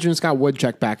 I imagine Scott would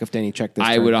check back if Danny checked this.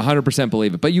 I turn. would 100%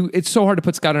 believe it. But it's so hard to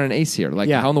put Scott on an ace here. Like,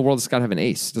 Yeah. how in the world does Scott have an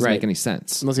ace? Doesn't Right. make any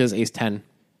sense. Unless he has ace 10.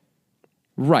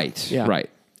 Right. Yeah. Right.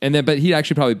 And then, but he'd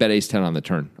actually probably bet ace 10 on the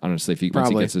turn, honestly, once he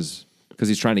Probably. gets his, because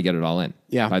he's trying to get it all in.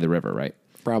 Yeah. By the river, right?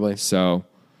 Probably. So,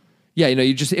 yeah,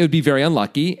 it would be very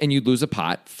unlucky and you'd lose a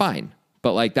pot. Fine.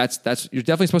 But like, you're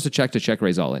definitely supposed to check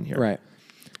raise all in here. Right.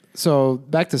 So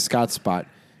back to Scott's spot.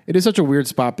 It is such a weird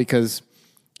spot because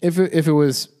if it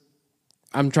was,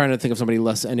 I'm trying to think of somebody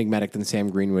less enigmatic than Sam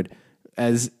Greenwood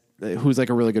as who's like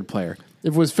a really good player.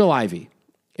 If it was Phil Ivey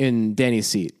in Danny's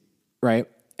seat, right?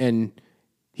 And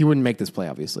he wouldn't make this play,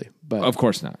 obviously. But Of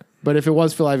course not. But if it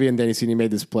was Phil Ivey and Danny's seat and he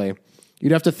made this play,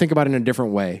 you'd have to think about it in a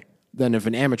different way than if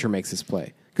an amateur makes this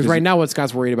play. Because right now what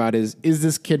Scott's worried about is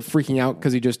this kid freaking out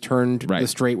because he just turned the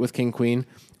straight with king-queen?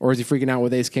 Or is he freaking out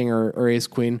with ace-king or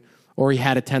ace-queen? Or he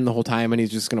had a 10 the whole time and he's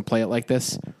just going to play it like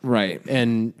this? Right.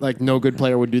 And like no good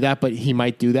player would do that, but he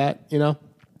might do that, you know?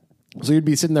 So you'd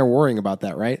be sitting there worrying about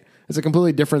that, right? It's a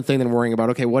completely different thing than worrying about,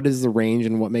 okay, what is the range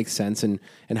and what makes sense and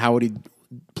how would he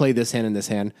play this hand and this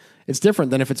hand? It's different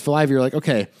than if it's Phil Ivey. You're like,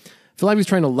 okay, Phil Ivey's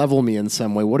trying to level me in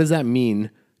some way. What does that mean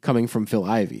coming from Phil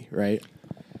Ivey, right?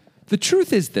 The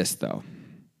truth is this, though.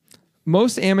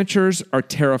 Most amateurs are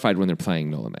terrified when they're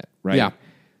playing no limit, right? Yeah.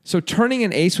 So turning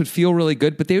an ace would feel really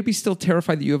good, but they would be still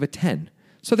terrified that you have a 10.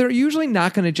 So they're usually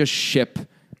not going to just ship.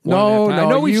 No. I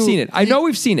know we've seen it. I know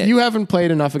we've seen it. You haven't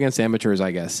played enough against amateurs, I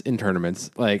guess, in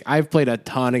tournaments. Like I've played a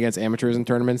ton against amateurs in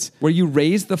tournaments. Where you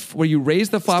raise the flop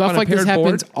Stuff on a like this paired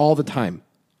happens board.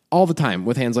 all the time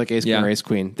with hands like ace queen Yeah. or ace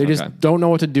queen. They just don't know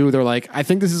what to do. They're like, I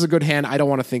think this is a good hand. I don't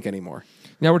want to think anymore.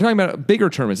 Now we're talking about bigger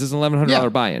tournaments. This is an $1,100 Yeah.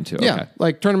 buy-in too. Yeah, Okay.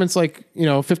 like tournaments like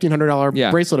 $1,500 Yeah.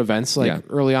 bracelet events like Yeah.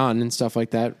 early on and stuff like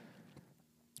that.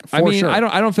 I mean, sure. I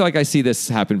don't feel like I see this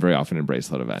happen very often in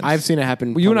bracelet events. I've seen it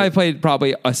happen. Well, you and I played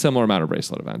probably a similar amount of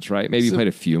bracelet events, right? Maybe you played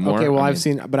a few more. Okay, well, I I've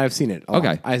seen it. a lot.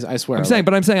 Okay. I swear. I'm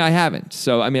saying I haven't.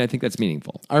 So I mean, I think that's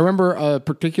meaningful. I remember a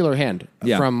particular hand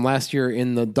Yeah. from last year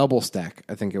in the double stack,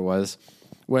 I think it was,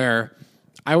 where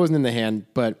I wasn't in the hand,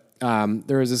 but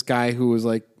there was this guy who was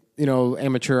like,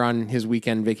 amateur on his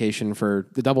weekend vacation for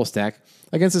the double stack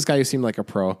against this guy who seemed like a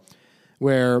pro,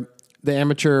 where the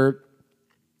amateur,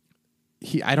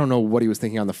 I don't know what he was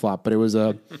thinking on the flop, but it was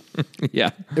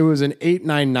Yeah. it was an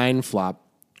 8-9-9 flop,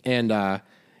 and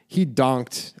he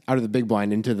donked out of the big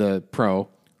blind into the pro,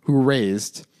 who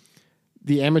raised.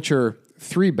 The amateur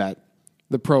 3-bet,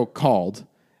 the pro called,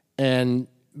 and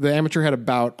the amateur had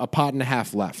about a pot and a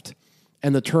half left.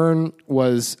 And the turn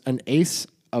was an ace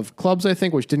of clubs, I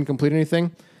think, which didn't complete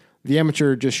anything. The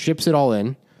amateur just ships it all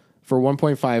in for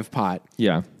 1.5 pot.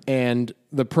 Yeah. And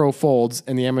the pro folds,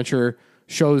 and the amateur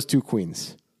shows 2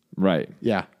 queens. Right.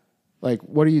 Yeah. Like,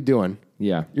 what are you doing?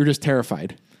 Yeah. You're just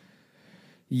terrified.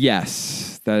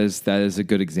 Yes, that is a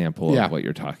good example Yeah. of what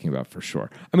you're talking about for sure.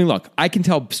 I mean, look, I can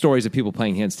tell stories of people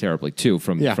playing hands terribly too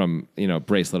from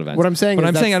bracelet events. What I'm saying but is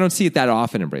I'm that's- saying I don't see it that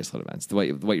often in bracelet events. The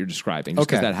way what you're describing, just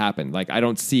because Okay. that happened. Like I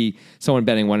don't see someone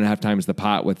betting 1.5 times the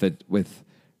pot with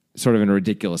sort of in a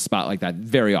ridiculous spot like that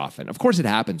very often. Of course, it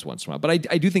happens once in a while, but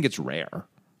I do think it's rare.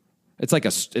 It's like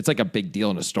a big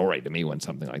deal in a story to me when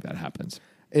something like that happens.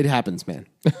 It happens, man.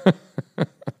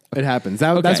 It happens.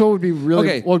 That's what would be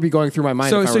what would be going through my mind.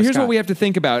 So if I were here's Scott. what we have to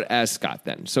think about as Scott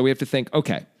then. So we have to think,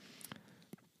 okay,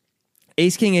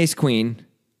 ace, king, ace, queen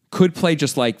could play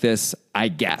just like this, I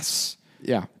guess.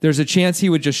 Yeah. There's a chance he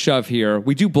would just shove here.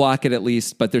 We do block it at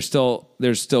least, but there's still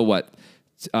what?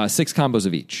 6 combos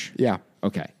of each. Yeah.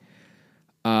 Okay.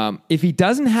 If he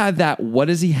doesn't have that, what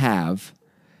does he have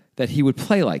that he would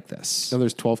play like this? No,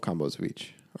 there's 12 combos of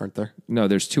each, aren't there? No,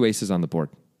 there's 2 aces on the board.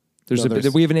 No,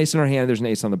 We have an ace in our hand. There's an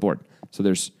ace on the board. So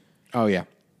there's Oh, yeah.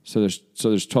 12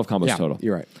 combos Yeah, total.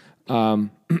 you're right.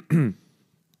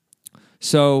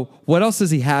 So what else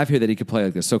does he have here that he could play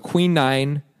like this? So queen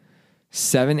 9,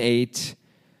 7, 8,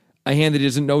 a hand that he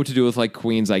doesn't know what to do with like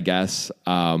queens, I guess,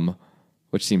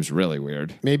 which seems really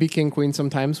weird. Maybe king, queen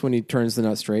sometimes when he turns the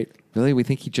nut straight. Really? We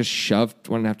think he just shoved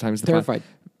 1.5 times the pot? Terrified.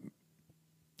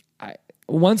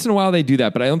 Once in a while they do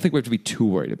that, but I don't think we have to be too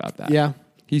worried about that. Yeah.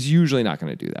 He's usually not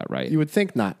going to do that, right? You would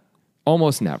think not.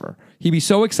 Almost never. He'd be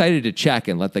so excited to check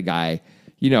and let the guy,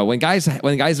 when guys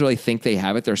really think they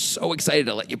have it, they're so excited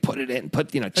to let you put it in,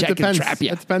 check and trap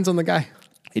you. It depends on the guy.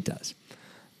 It does.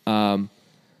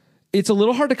 It's a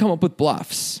little hard to come up with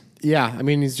bluffs. Yeah. I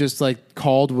mean, he's just like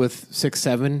called with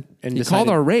 6-7 and He called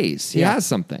our raise. He Yeah. has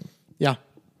something. Yeah.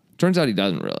 Turns out he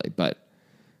doesn't really, but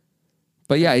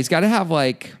yeah, he's got to have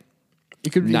like You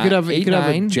could Not- have eight, a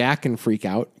nine. jack and freak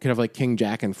out. You could have like king,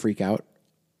 jack and freak out.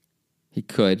 He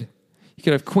could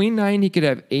have queen 9. He could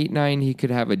have 8, 9. He could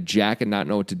have a jack and not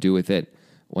know what to do with it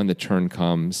when the turn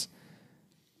comes.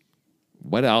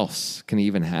 What else can he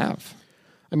even have?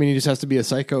 I mean, he just has to be a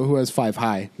psycho who has 5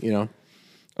 high,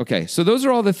 Okay, so those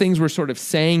are all the things we're sort of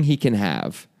saying he can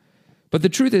have. But the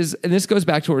truth is, and this goes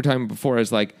back to what we were talking before,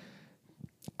 is like,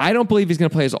 I don't believe he's going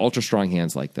to play his ultra strong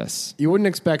hands like this. You wouldn't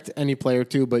expect any player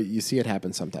to, but you see it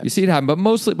happen sometimes. You see it happen, but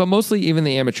mostly even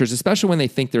the amateurs, especially when they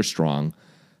think they're strong,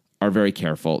 are very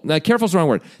careful. Now, careful's the wrong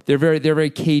word. They're very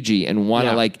cagey and want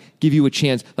to like give you a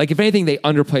chance. Like if anything, they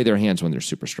underplay their hands when they're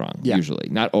super strong. Usually,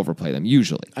 not overplay them.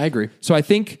 Usually, I agree. So I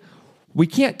think we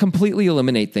can't completely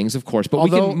eliminate things, of course, but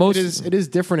Although we can it is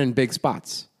different in big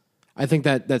spots. I think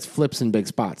that's flips in big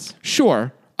spots.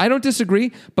 Sure, I don't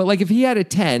disagree. But like if he had a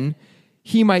 10,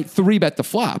 he might 3-bet the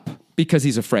flop because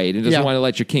he's afraid and doesn't want to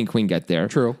let your king queen get there.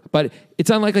 True. But it's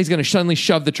unlikely he's going to suddenly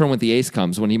shove the turn when the ace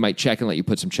comes when he might check and let you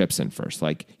put some chips in first.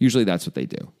 Like usually that's what they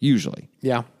do. Usually.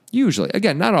 Yeah. Usually.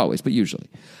 Again, not always, but usually.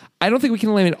 I don't think we can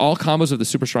eliminate all combos of the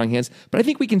super strong hands, but I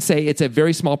think we can say it's a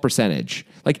very small percentage.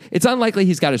 Like it's unlikely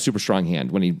he's got a super strong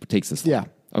hand when he takes this. Yeah.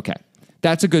 Okay.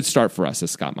 That's a good start for us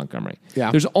as Scott Montgomery. Yeah.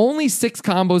 There's only 6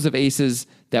 combos of aces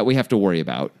that we have to worry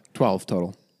about. 12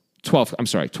 total. 12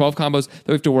 combos that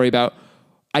we have to worry about.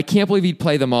 I can't believe he'd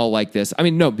play them all like this. I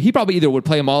mean, no, he probably either would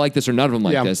play them all like this or none of them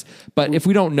like this. But if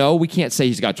we don't know, we can't say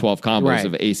he's got 12 combos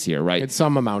of ace here, right? It's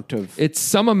some amount of... It's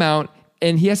some amount,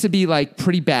 and he has to be like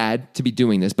pretty bad to be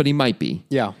doing this, but he might be.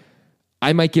 Yeah.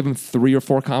 I might give him 3 or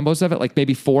 4 combos of it, like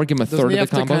maybe 4, give him a third of the combos.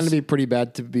 Doesn't he have to kind of be pretty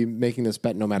bad to be making this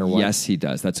bet no matter what? Yes, he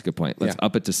does. That's a good point. Let's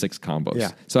up it to 6 combos.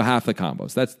 Yeah. So half the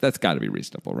combos. That's got to be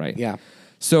reasonable, right? Yeah.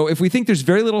 So if we think there's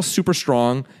very little super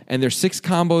strong and there's 6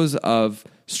 combos of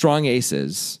strong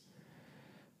aces,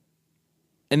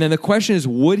 and then the question is,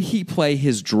 would he play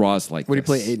his draws like Would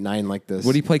this? he play 8-9 like this?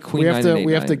 Would he play queen 9 and 8-9?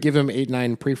 We have to give him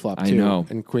 8-9 pre-flop too. I know.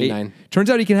 And queen 9. Turns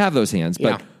out he can have those hands,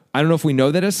 but Yeah. I don't know if we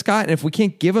know that as Scott. And if we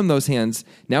can't give him those hands,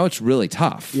 now it's really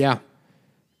tough. Yeah.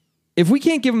 If we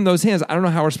can't give him those hands, I don't know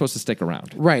how we're supposed to stick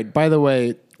around. Right. By the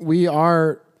way, we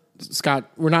are, Scott,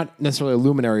 we're not necessarily a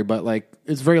luminary, but like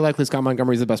it's very likely Scott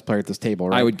Montgomery is the best player at this table,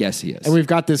 right? I would guess he is. And we've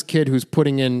got this kid who's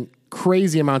putting in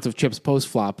crazy amounts of chips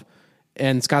post-flop,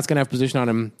 and Scott's going to have position on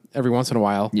him every once in a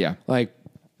while. Yeah. Like,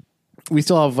 we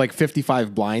still have like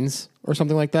 55 blinds or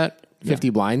something like that, 50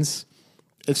 blinds.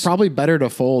 It's probably better to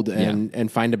fold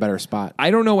and find a better spot. I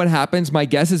don't know what happens. My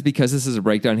guess is because this is a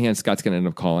breakdown hand, Scott's going to end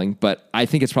up calling, but I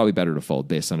think it's probably better to fold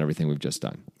based on everything we've just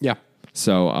done. Yeah.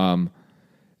 So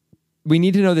we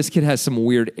need to know this kid has some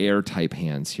weird air type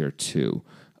hands here too,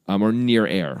 or near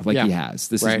air, like he has.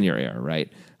 This is near air,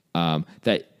 right?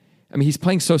 He's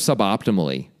playing so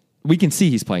suboptimally. We can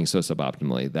see he's playing so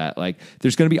suboptimally that like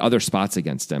there's going to be other spots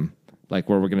against him, like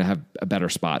where we're going to have a better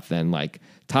spot than like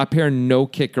top pair, no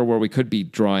kicker, where we could be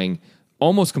drawing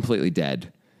almost completely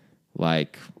dead.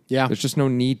 Like, there's just no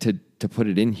need to put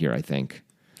it in here, I think.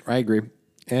 I agree.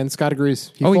 And Scott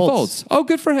agrees. He folds. Oh,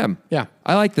 good for him. Yeah.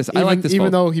 I like this. I like this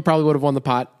Even fold. though he probably would have won the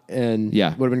pot and would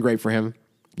have been great for him.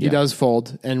 He does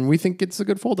fold, and we think it's a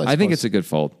good fold, I think it's a good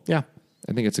fold. Yeah.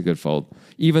 I think it's a good fold,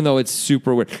 even though it's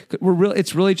super weird.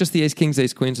 It's really just the ace kings,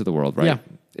 ace queens of the world, right? Yeah.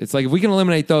 It's like if we can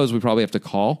eliminate those, we probably have to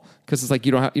call because it's like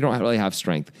you don't really have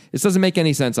strength. This doesn't make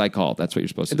any sense. I call. That's what you're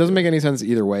supposed to. It doesn't make any sense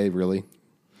either way, really.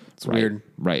 It's weird.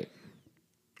 Right.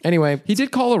 Anyway, he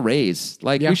did call a raise.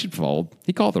 Like we should fold.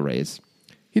 He called the raise.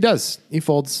 He does. He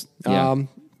folds. Yeah.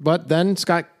 But then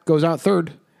Scott goes out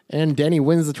third, and Danny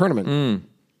wins the tournament.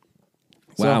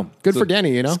 Wow. So, good for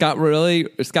Danny, you know? Scott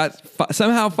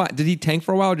somehow, did he tank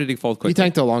for a while or did he fold quickly? He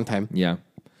tanked a long time. Yeah.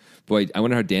 Boy, I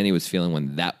wonder how Danny was feeling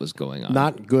when that was going on.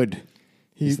 Not good.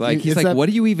 He's like, what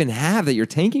do you even have that you're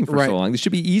tanking for so long? This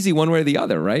should be easy one way or the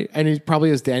other, right? And he probably,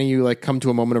 as Danny, you like come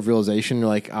to a moment of realization, you're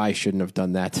like, I shouldn't have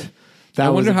done that.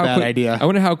 That was a bad idea. I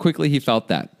wonder how quickly he felt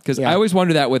that. Because I always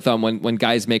wonder that with when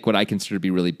guys make what I consider to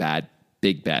be really bad,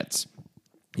 big bets,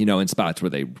 in spots where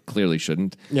they clearly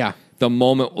shouldn't. Yeah. The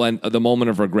moment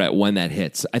of regret when that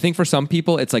hits. I think for some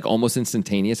people, it's like almost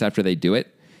instantaneous after they do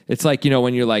it. It's like,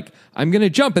 when you're like, I'm going to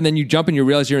jump, and then you jump and you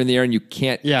realize you're in the air and you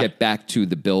can't get back to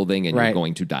the building and you're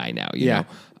going to die now, you know?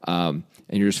 And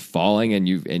you're just falling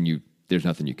and there's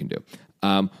nothing you can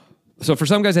do. So for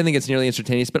some guys, I think it's nearly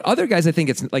instantaneous, but other guys, I think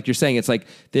it's like you're saying, it's like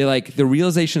the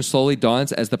realization slowly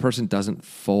dawns as the person doesn't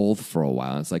fold for a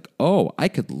while. It's like, oh, I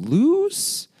could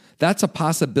lose? That's a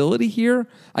possibility here.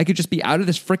 I could just be out of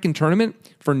this freaking tournament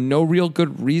for no real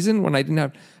good reason when I didn't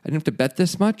have to bet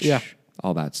this much. Yeah.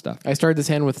 All that stuff. I started this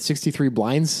hand with 63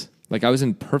 blinds. Like I was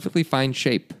in perfectly fine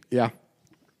shape. Yeah.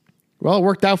 Well, it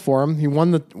worked out for him. He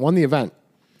won the event.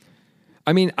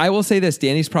 I mean, I will say this: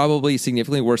 Danny's probably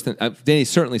significantly worse than Danny's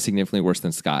certainly significantly worse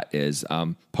than Scott is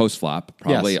post flop,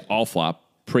 probably all flop,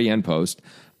 pre and post,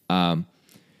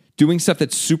 doing stuff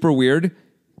that's super weird.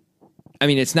 I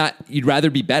mean, it's not. You'd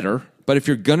rather be better, but if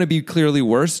you're gonna be clearly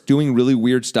worse, doing really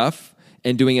weird stuff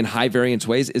and doing it in high variance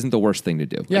ways isn't the worst thing to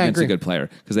do against a good player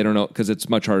because they don't know because it's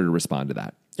much harder to respond to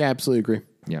that. Yeah, absolutely agree.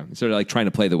 Yeah, instead of like trying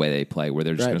to play the way they play, where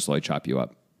they're just going to slowly chop you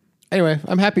up. Anyway,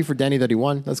 I'm happy for Danny that he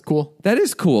won. That's cool. That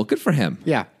is cool. Good for him.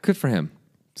 Yeah. Good for him.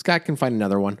 Scott can find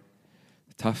another one.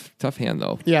 Tough hand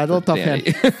though. Yeah, a little tough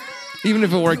Danny. hand. Even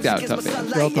if it worked out, tough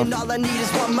hand. And all I need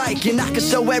is one mic, and I can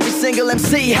show every single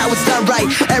MC how it's done right.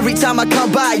 Every time I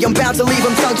come by, I'm bound to leave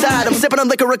them tongue-tied. I'm sipping on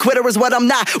liquor, a quitter is what I'm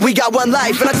not. We got one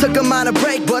life, and I took a minor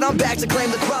break, but I'm back to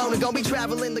claim the throne. And gonna be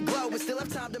traveling the globe, and still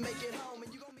have time to make it home.